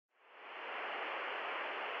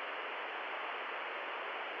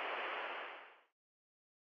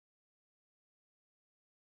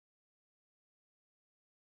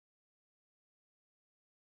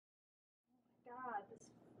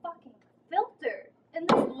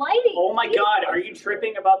Oh my god, are you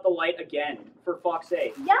tripping about the light again? For fuck's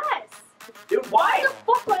sake. Yes. Dude, why? Why the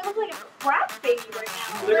fuck do I look like a crap baby right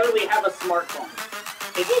now? You literally have a smartphone.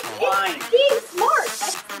 It's fine. It's being smart. I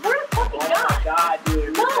swear to fucking Oh God. my god,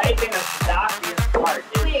 dude. No. You're taking a stock being smart.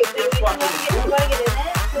 Wait, It's you want fucking to get in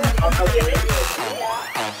it? I'll go get it. Yeah.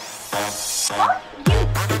 Fuck you.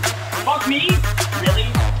 Fuck me? Really?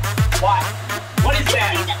 Why? What is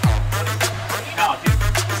that? No, dude.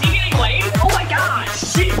 Is he getting laid? Oh my god!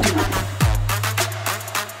 Shit, dude.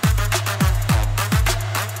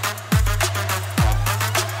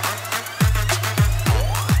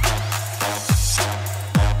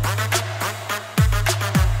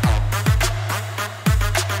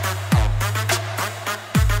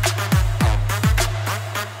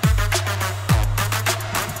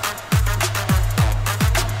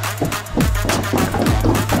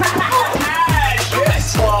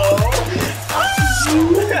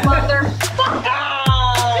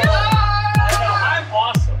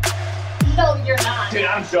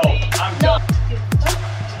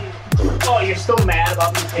 Oh, you're still mad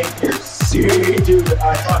about me taking your seat, dude.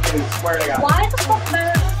 I fucking swear to God. Why the fuck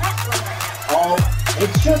matter the platform right now? Oh,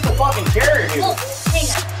 it's just a fucking chair, dude. Look, hang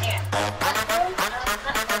on.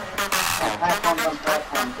 Platforms on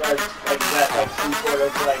platforms. Like some sort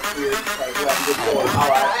of like weird, like good boy.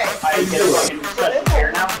 I get a fucking special chair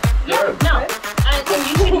now? Yeah, no. So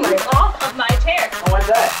you should move off of my chair. Oh, why's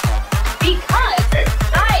that? Because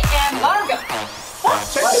I am Margo.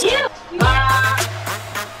 Fuck you.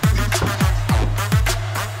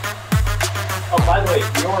 Oh, by the way,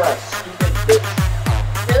 you're a stupid bitch.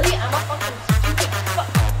 Really? I'm a fucking stupid fuck.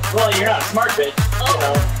 Well, you're not a smart bitch. Oh. You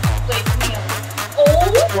know. Wait, give me a... Oh!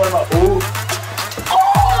 What about, ooh. Oh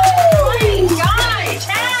my god,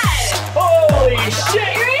 Chad! Holy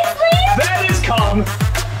shit! Seriously? That is cum.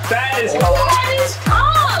 That is cum. That is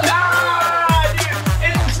cum! Ah,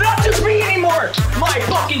 dude. It's not just me anymore. My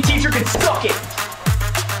fucking teacher can suck it.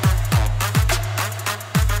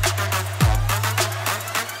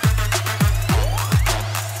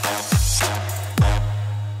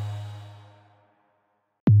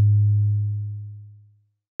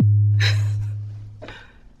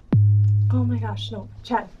 Oh my gosh, no.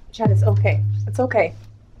 Chad, it's okay. It's okay.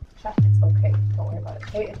 Chad, it's okay. Don't worry about it,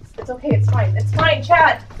 okay? It's okay, it's fine. It's fine,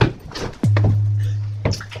 Chad!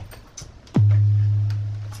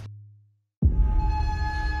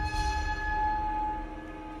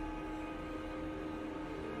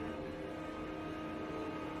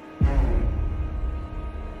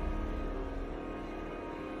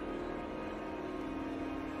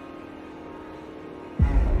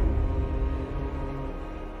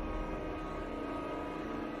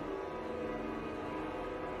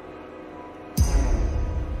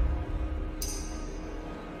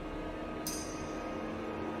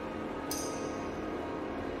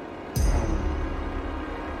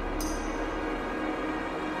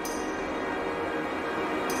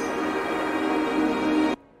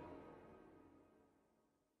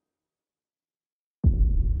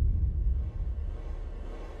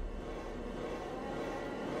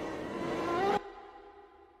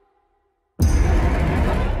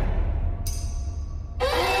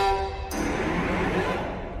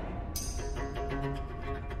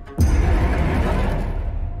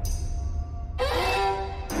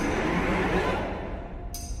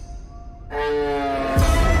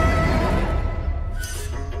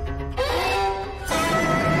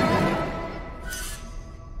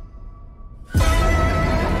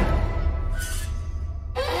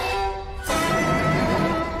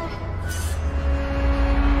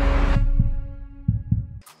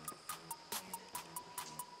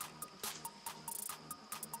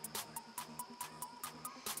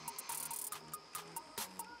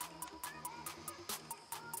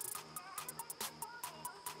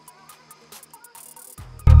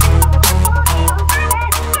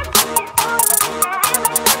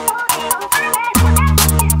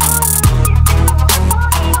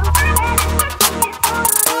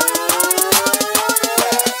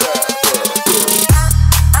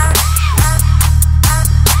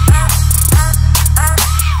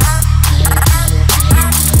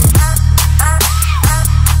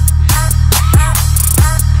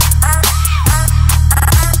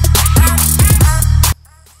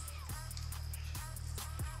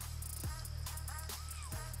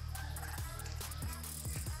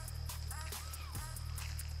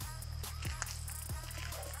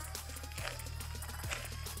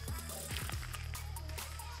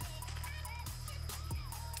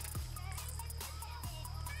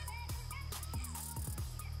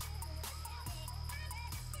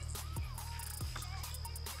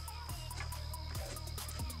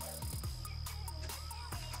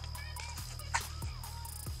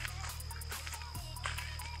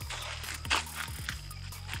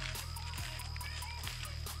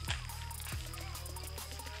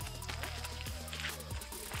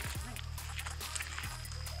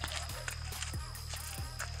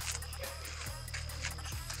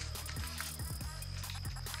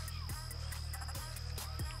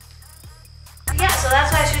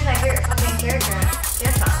 character in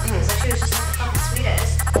Phantom. Because like, she was just like the fucking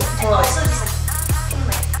sweetest. And also just like, being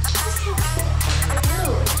like, just so cute.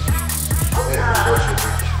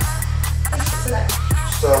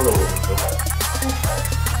 Just a little.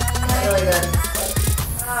 Really good.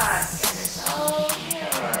 God, you're so cute.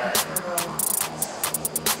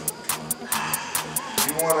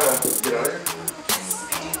 You wanna get out of here?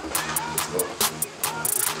 Let's go.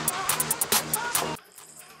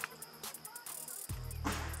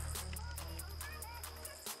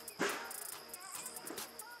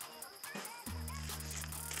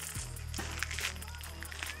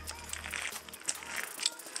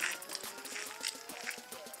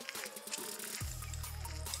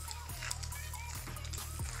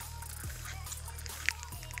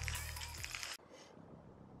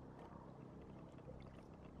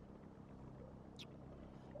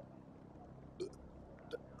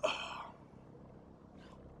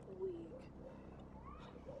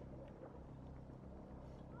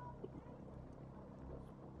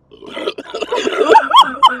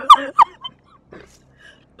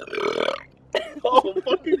 Oh,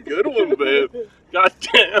 fucking good one, babe. God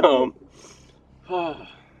damn.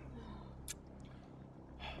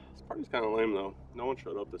 This party's kind of lame, though. No one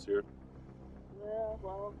showed up this year. Yeah,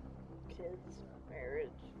 well, kids, marriage,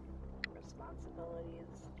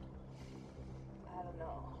 responsibilities. I don't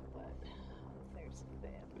know, but there's some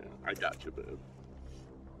bad. Yeah, I got you, babe.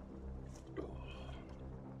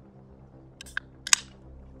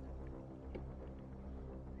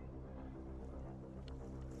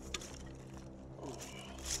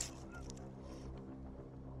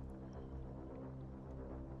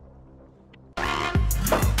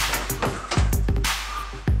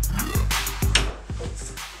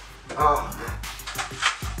 Oh,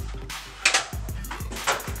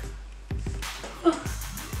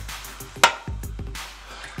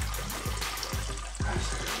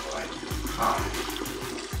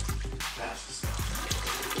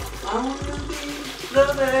 I wanna be the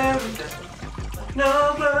very best. No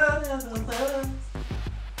one ever was.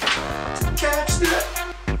 Catch that.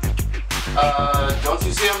 Don't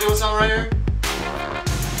you see I'm doing something right here?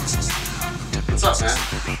 What's up, man?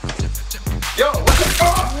 Yo, what the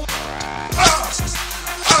fuck?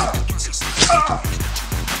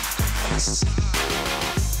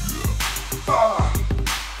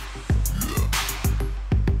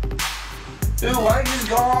 Dude, why you just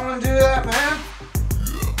go on and do that, man?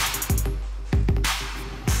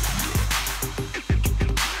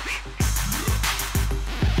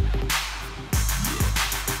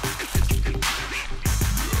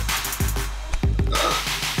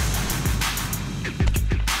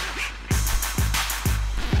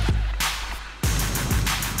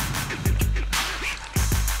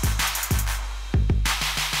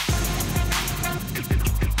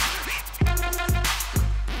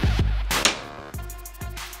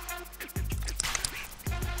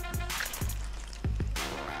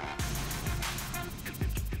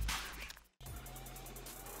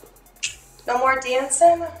 No more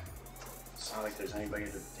dancing? It's not like there's anybody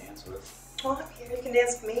to dance with. Well, I'm here. You can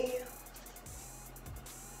dance with me.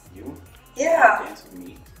 You? Yeah. Dance with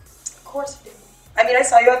me? Of course I do. I mean, I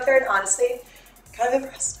saw you out there and honestly, kind of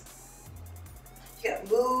impressed. You got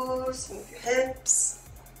moves, you move your hips.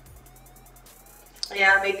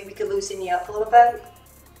 Yeah, maybe we could loosen you up a little bit.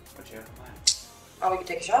 What you have planned? Oh, we could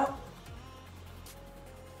take a shot.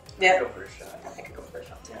 Yeah. Go for a shot. I could go for a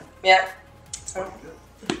shot. Yeah. Yeah.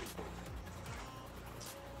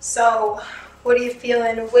 So, what are you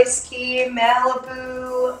feeling? Whiskey,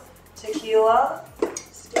 Malibu, tequila?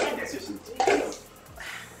 Standard.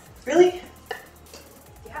 Really?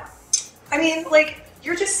 Yeah. I mean, like,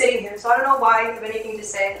 you're just sitting here, so I don't know why you have anything to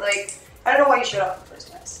say. Like, I don't know why you showed up in the first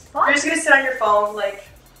place. Fuck. You're just gonna sit on your phone, like.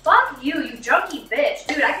 Fuck you, you junkie bitch.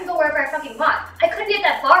 Dude, I can go wherever I fucking want. I could be at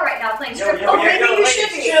that bar right now playing strip poker. maybe you should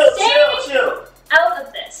be. Chill. Out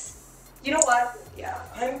of this. You know what? Yeah,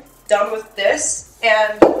 I'm done with this,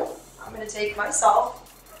 and I'm gonna take myself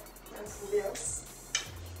and somebody else.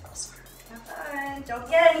 Have fun. Don't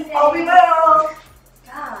get anything. Oh, we will.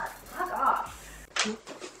 God, fuck off.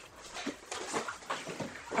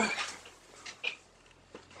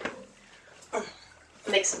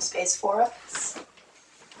 Make some space for us.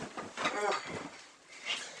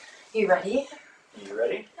 You ready? You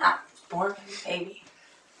ready? Ah, born baby.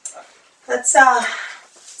 Let's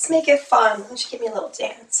make it fun. Why don't you give me a little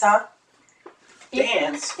dance, huh?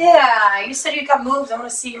 Dance? Yeah, you said you got moves. I want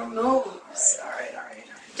to see your moves. All right.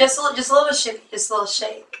 Just a little shake. Just a little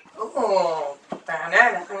shake. Ooh. Like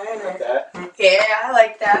that? Yeah, I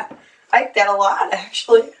like that. I like that a lot,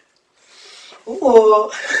 actually.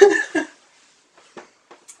 Ooh.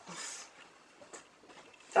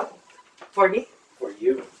 Oh. For me? For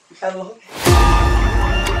you. Hello.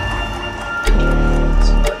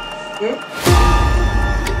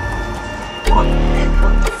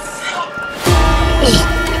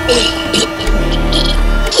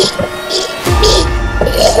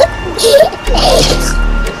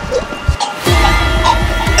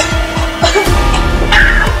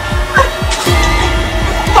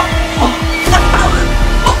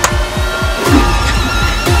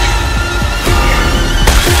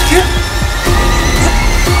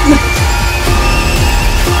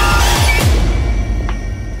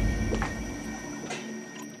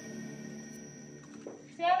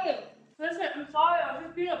 Sammy, listen, I'm sorry. I was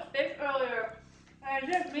just being a bitch earlier. And I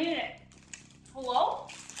didn't mean it. Hello?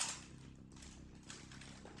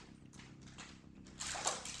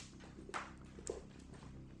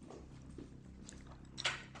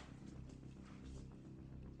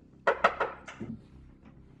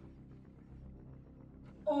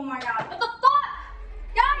 Oh my god. What the fuck?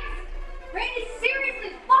 Guys! Rain is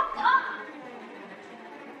seriously fucked up!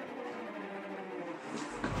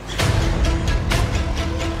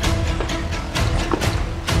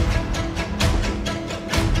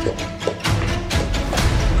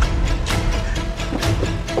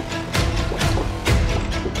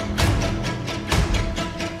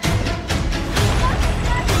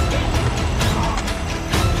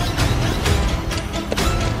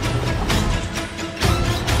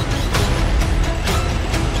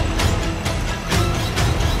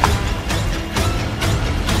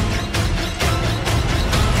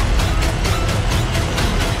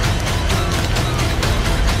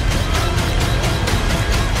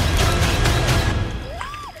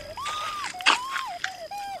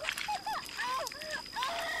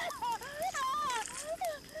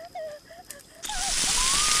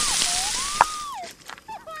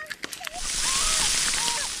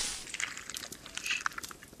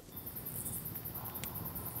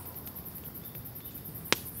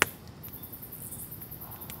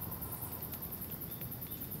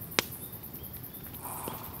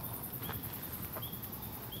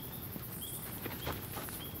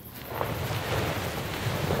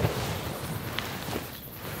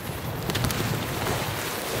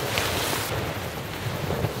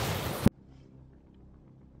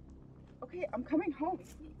 Okay, I'm coming home.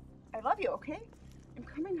 I love you, okay? I'm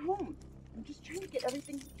coming home. I'm just trying to get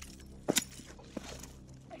everything.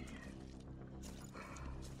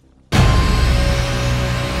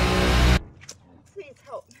 Please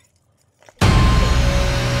help.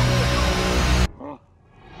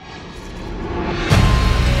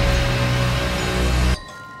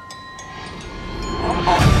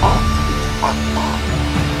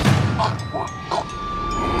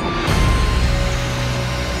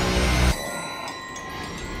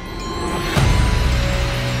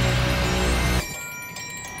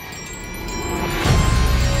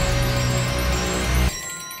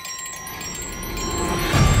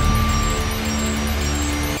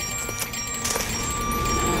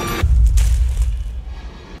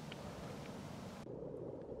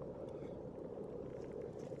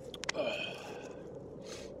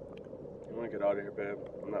 You want to get out of here, babe?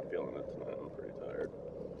 I'm not feeling it tonight. I'm pretty tired.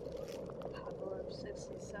 Apocalypse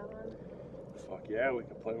 67. Fuck yeah, we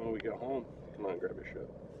can play when we get home. Come on, grab your shit.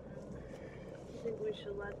 I think we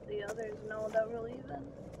should let the others know that we're leaving.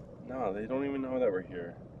 No, they don't even know that we're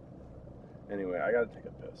here. Anyway, I gotta take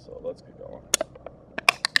a piss, so let's get going.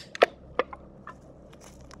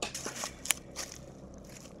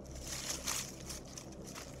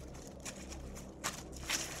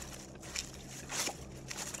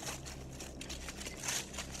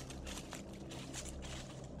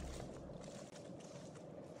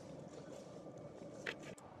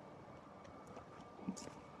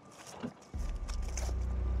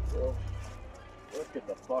 Well, let's get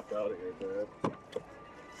the fuck out of here, babe.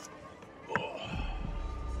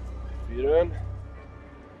 Feet in.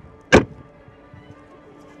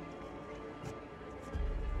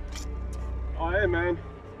 Oh, hey, man.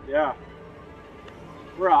 Yeah.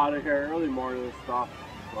 We're out of here. Early morning and stuff.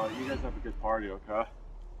 But you guys have a good party, okay?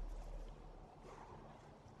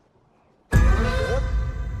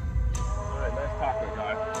 Alright, nice taco,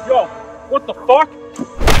 guy. Yo, what the fuck?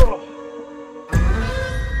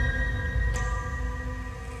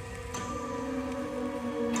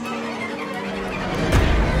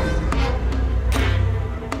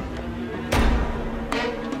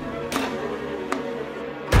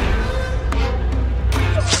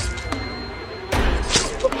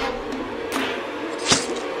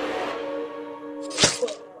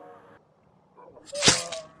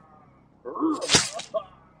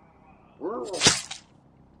 Ugh.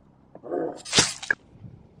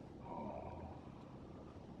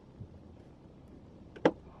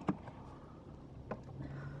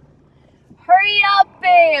 Hurry up,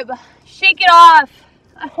 babe. Shake it off.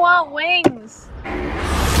 I want wings.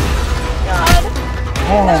 God.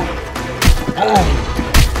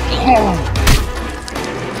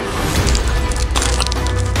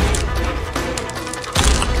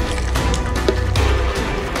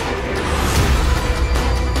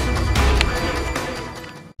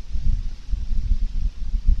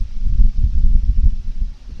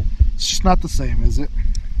 It's just not the same, is it?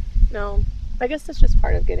 No, I guess it's just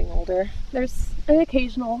part of getting older. There's an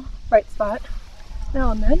occasional bright spot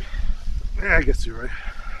now and then. Yeah, I guess you're right.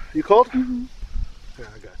 You cold? Mm-hmm. Yeah,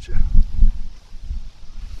 I got you.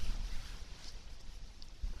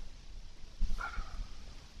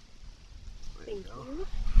 Thank you.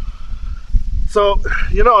 So,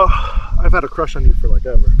 you know, I've had a crush on you for like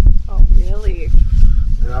ever. Oh, really?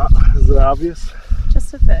 Yeah, is it obvious?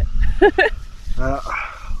 Just a bit.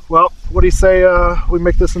 Well, what do you say we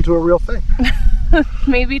make this into a real thing?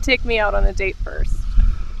 Maybe take me out on a date first.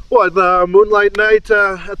 What, the moonlight night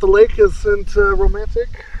at the lake isn't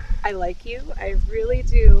romantic? I like you, I really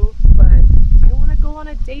do, but I want to go on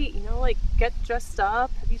a date, you know, like get dressed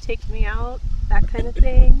up, have you take me out, that kind of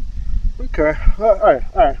thing. Okay, all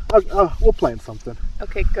right. We'll plan something.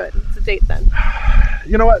 Okay, good. It's a date then.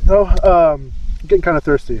 You know what, though? I'm getting kind of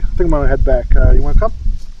thirsty. I think I'm gonna head back. You wanna come?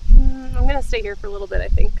 I'm gonna stay here for a little bit, I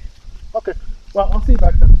think. Okay. Well, I'll see you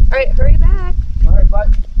back then. All right, hurry back. All right, bye.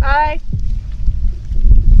 Bye.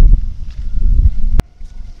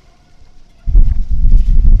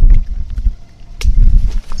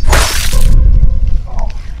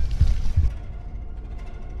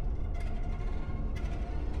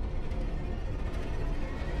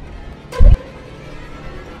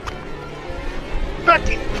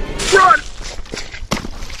 Becky, run!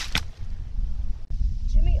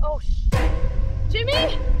 Jimmy, oh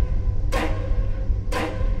Jimmy!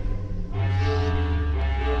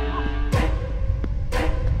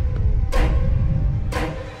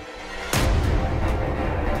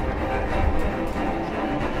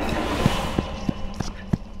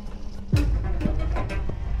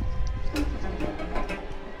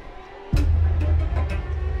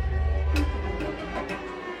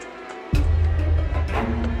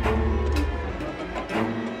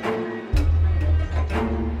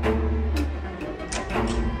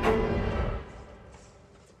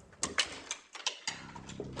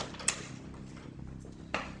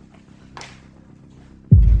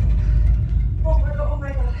 Oh my god.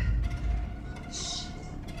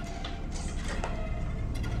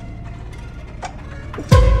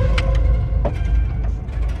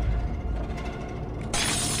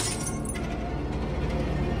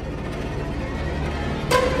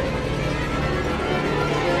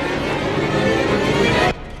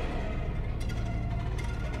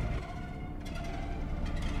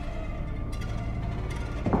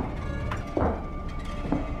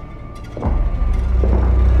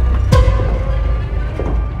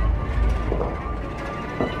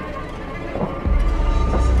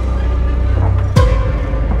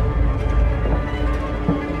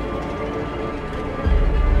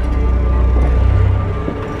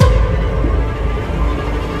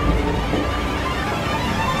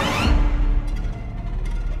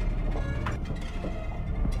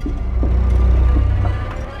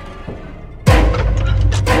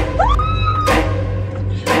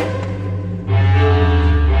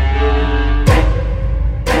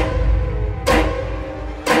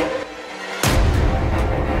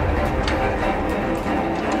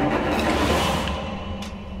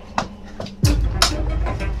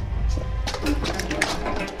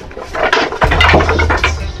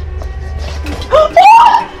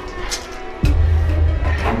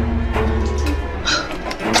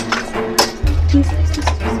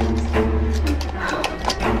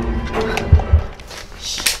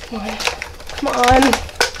 Come on.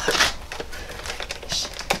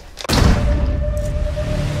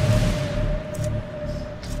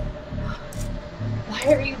 Why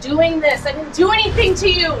are you doing this? I didn't do anything to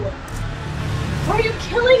you. Why are you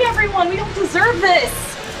killing everyone? We don't deserve this.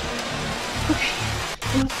 Okay,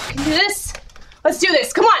 you wanna fucking do this? Let's do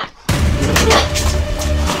this, come on.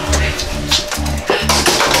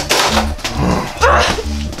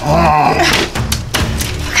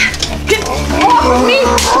 Get off of me!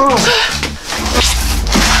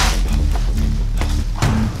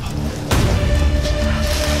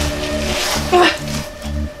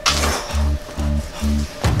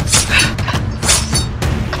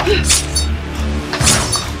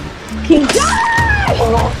 Fucking die!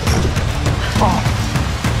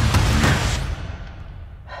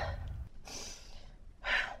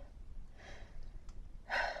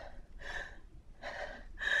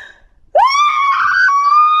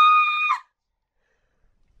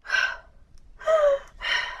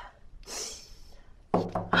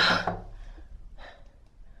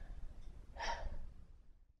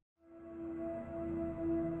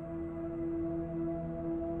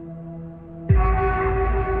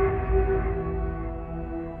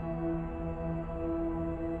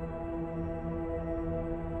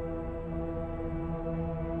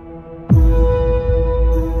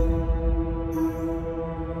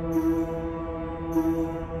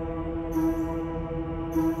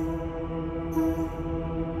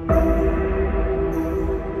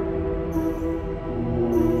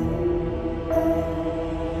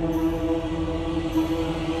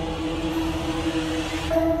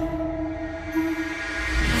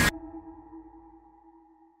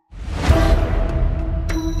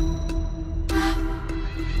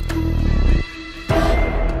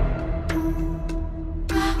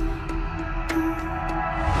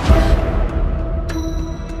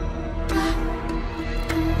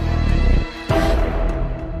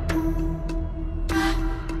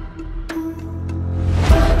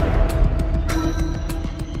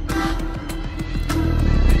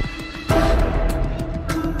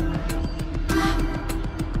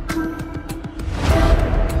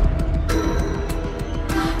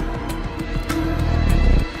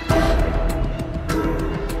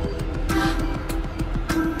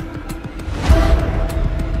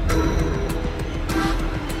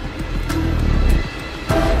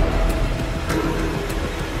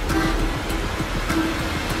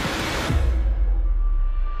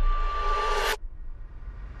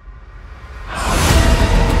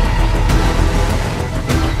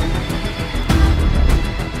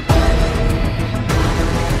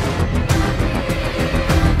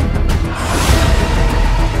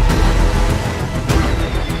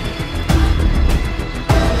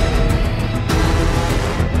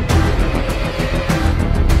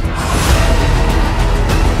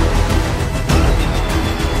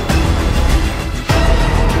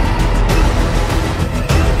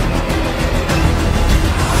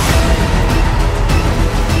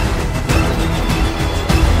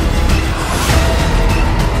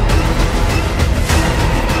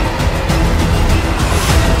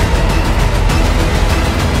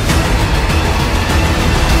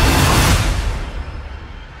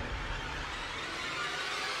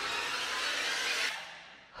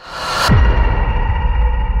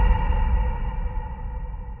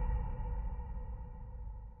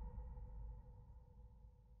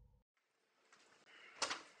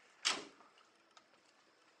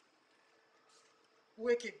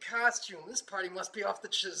 Wicked costume. This party must be off the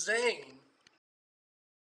Shazam.